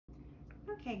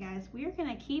Okay guys, we are going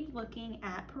to keep looking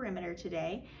at perimeter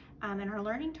today, and our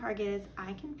learning target is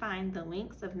I can find the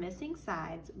lengths of missing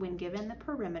sides when given the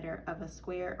perimeter of a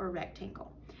square or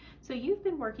rectangle. So you've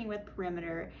been working with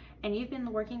perimeter and you've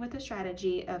been working with the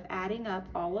strategy of adding up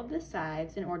all of the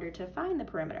sides in order to find the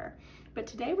perimeter. But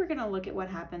today we're going to look at what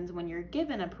happens when you're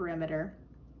given a perimeter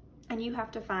and you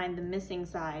have to find the missing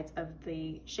sides of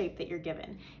the shape that you're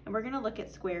given. And we're going to look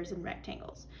at squares and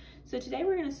rectangles. So today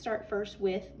we're going to start first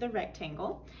with the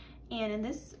rectangle. And in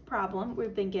this problem,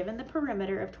 we've been given the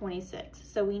perimeter of 26.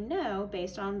 So we know,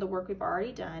 based on the work we've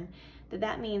already done, that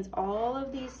that means all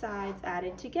of these sides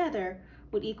added together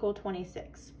would equal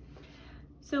 26.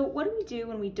 So what do we do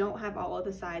when we don't have all of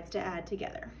the sides to add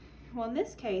together? Well, in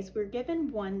this case, we're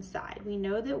given one side. We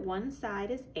know that one side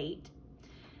is 8.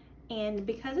 And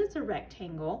because it's a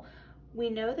rectangle, we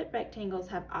know that rectangles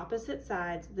have opposite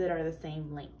sides that are the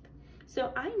same length.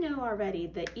 So I know already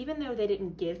that even though they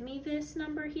didn't give me this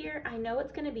number here, I know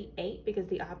it's going to be 8 because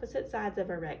the opposite sides of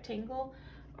a rectangle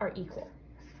are equal.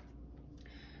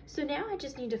 So now I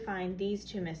just need to find these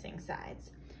two missing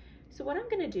sides. So what I'm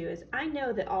going to do is I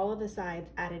know that all of the sides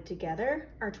added together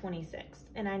are 26,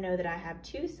 and I know that I have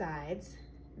two sides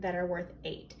that are worth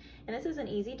 8. And this is an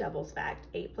easy doubles fact.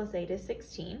 8 plus 8 is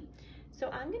 16. So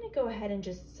I'm going to go ahead and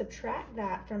just subtract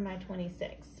that from my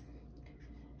 26.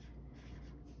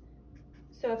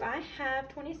 So if I have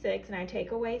 26 and I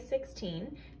take away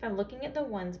 16, if I'm looking at the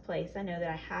ones place, I know that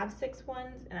I have 6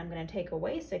 ones and I'm going to take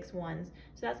away 6 ones.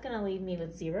 So that's going to leave me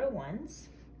with 0 ones.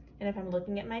 And if I'm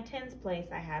looking at my tens place,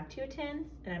 I have 2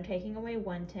 tens and I'm taking away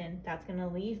 1 10. That's going to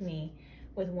leave me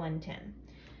with 1 10.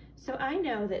 So I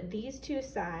know that these two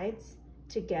sides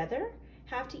together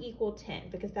have to equal 10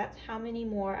 because that's how many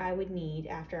more I would need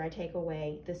after I take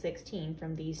away the 16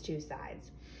 from these two sides.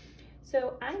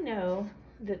 So I know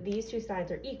that these two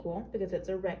sides are equal because it's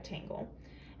a rectangle.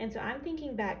 And so I'm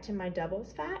thinking back to my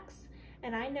doubles facts,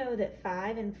 and I know that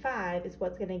 5 and 5 is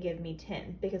what's going to give me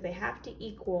 10 because they have to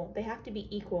be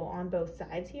equal on both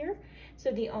sides here.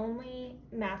 So the only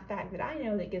math fact that I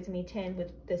know that gives me 10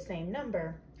 with the same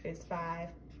number is 5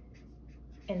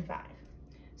 and 5.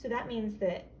 So that means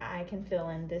that I can fill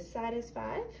in this side as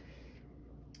 5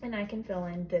 and I can fill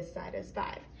in this side as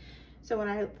 5. So when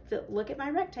I look at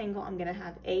my rectangle, I'm going to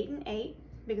have 8 and 8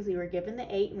 because we were given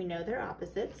the 8 and we know they're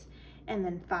opposites, and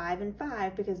then 5 and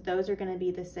 5 because those are going to be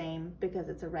the same because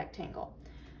it's a rectangle.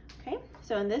 Okay,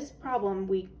 so in this problem,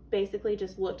 we basically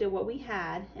just looked at what we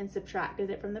had and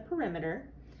subtracted it from the perimeter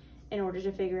in order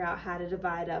to figure out how to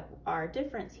divide up our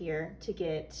difference here to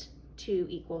get two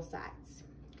equal sides.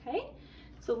 Okay,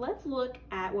 so let's look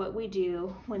at what we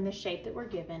do when the shape that we're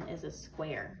given is a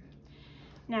square.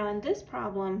 Now in this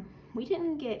problem, we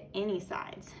didn't get any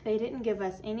sides. They didn't give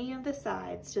us any of the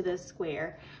sides to this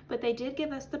square, but they did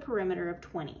give us the perimeter of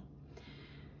 20.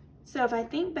 So if I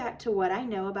think back to what I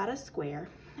know about a square,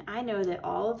 I know that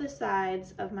all of the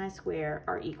sides of my square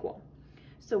are equal.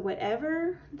 So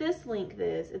whatever this length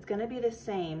is, it's going to be the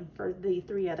same for the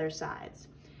 3 other sides.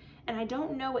 And I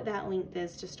don't know what that length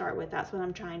is to start with. That's what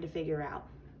I'm trying to figure out.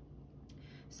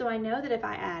 So I know that if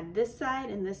I add this side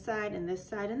and this side and this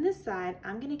side and this side,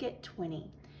 I'm going to get 20.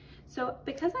 So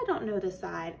because I don't know the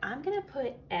side, I'm going to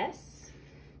put S,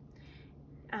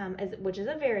 which is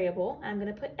a variable. I'm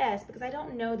going to put S because I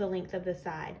don't know the length of the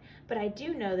side, but I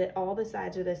do know that all the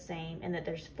sides are the same and that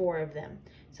there's 4 of them.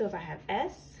 So if I have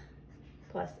S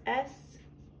plus S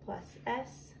plus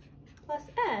S plus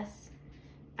S,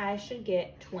 I should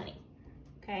get 20.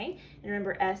 Okay, and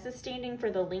remember S is standing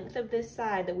for the length of this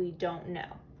side that we don't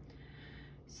know.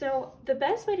 So the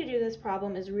best way to do this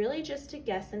problem is really just to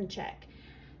guess and check.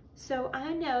 So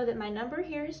I know that my number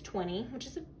here is 20, which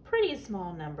is a pretty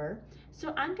small number.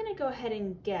 So I'm going to go ahead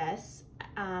and guess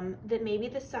that maybe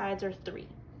the sides are 3.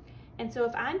 And so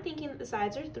if I'm thinking that the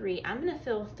sides are 3, I'm going to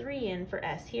fill 3 in for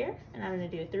S here. And I'm going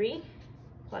to do 3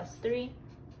 plus 3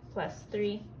 plus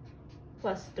 3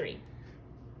 plus 3.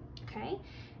 Okay,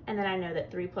 and then I know that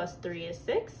 3 plus 3 is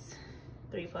 6,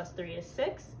 3 plus 3 is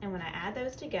 6, and when I add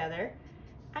those together,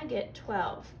 I get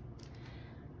 12.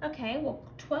 Okay, well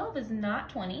 12 is not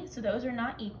 20, so those are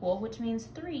not equal, which means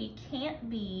 3 can't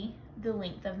be the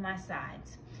length of my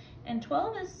sides. And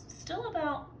 12 is still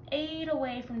about 8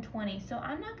 away from 20, so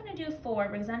I'm not going to do 4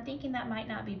 because I'm thinking that might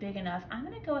not be big enough. I'm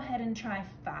going to go ahead and try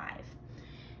 5.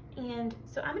 And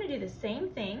so I'm going to do the same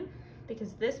thing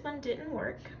because this one didn't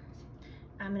work.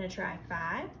 I'm going to try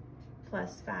 5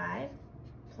 plus 5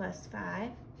 plus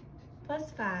 5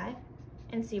 plus 5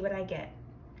 and see what I get.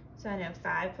 So I know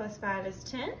 5 plus 5 is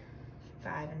 10,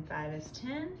 5 and 5 is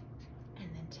 10, and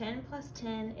then 10 plus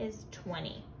 10 is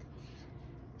 20.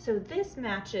 So this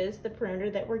matches the perimeter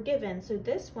that we're given, so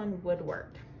this one would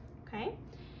work, okay?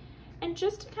 And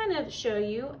just to kind of show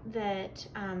you that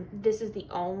this is the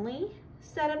only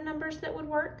set of numbers that would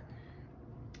work,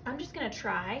 I'm just gonna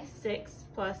try 6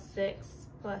 plus 6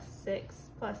 plus 6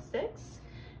 plus 6,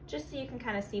 just so you can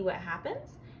kind of see what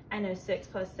happens. I know 6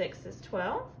 plus 6 is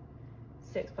 12,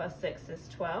 6 plus 6 is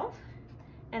 12,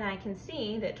 and I can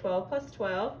see that 12 plus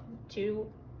 12,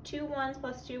 two ones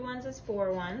plus 2 ones is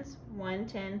 4 ones, 1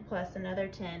 10 plus another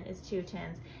 10 is 2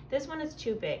 10s. This one is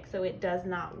too big, so it does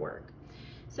not work.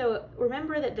 So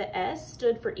remember that the S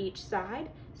stood for each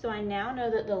side, so I now know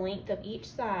that the length of each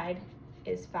side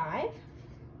is 5,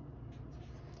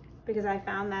 because I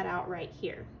found that out right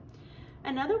here.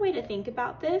 Another way to think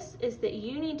about this is that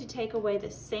you need to take away the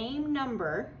same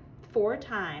number 4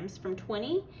 times from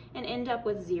 20 and end up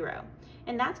with 0.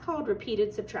 And that's called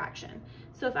repeated subtraction.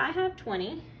 So if I have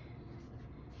 20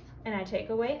 and I take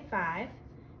away 5,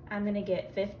 I'm gonna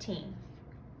get 15,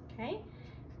 okay?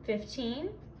 15,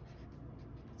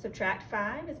 subtract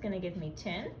 5 is gonna give me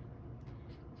 10.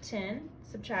 10,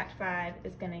 subtract 5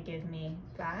 is gonna give me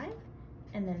 5.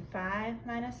 And then 5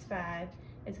 minus 5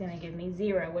 is gonna give me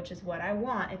 0, which is what I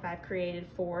want if I've created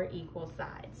 4 equal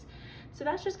sides. So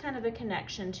that's just kind of a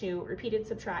connection to repeated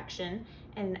subtraction,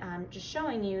 and just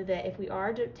showing you that if we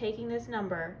are taking this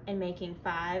number and making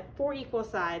 4 equal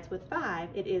sides with 5,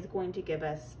 it is going to give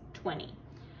us 20.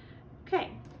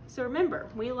 Okay, so remember,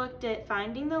 we looked at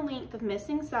finding the length of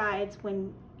missing sides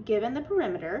when given the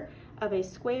perimeter of a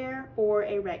square or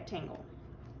a rectangle.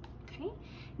 Okay,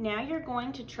 now you're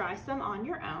going to try some on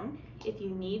your own. If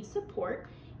you need support,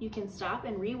 you can stop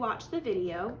and re-watch the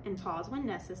video and pause when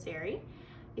necessary.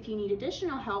 If you need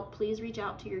additional help, please reach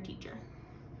out to your teacher.